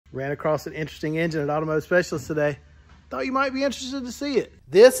Ran across an interesting engine at Automotive Specialist today. Thought you might be interested to see it.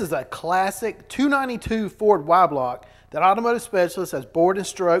 This is a classic 292 Ford Y-Block that Automotive Specialist has bored and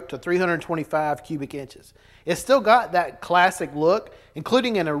stroked to 325 cubic inches. It's still got that classic look,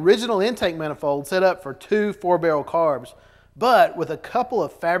 including an original intake manifold set up for 2 4-barrel carbs. But with a couple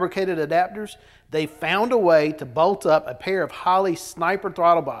of fabricated adapters, they found a way to bolt up a pair of Holley Sniper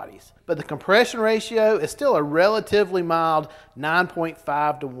throttle bodies. But the compression ratio is still a relatively mild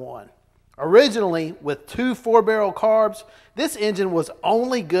 9.5 to 1. Originally, with 2 4-barrel carbs, this engine was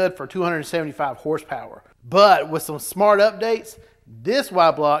only good for 275 horsepower. But with some smart updates, this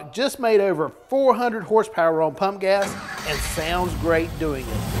Y-Block just made over 400 horsepower on pump gas and sounds great doing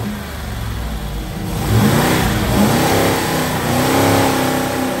it.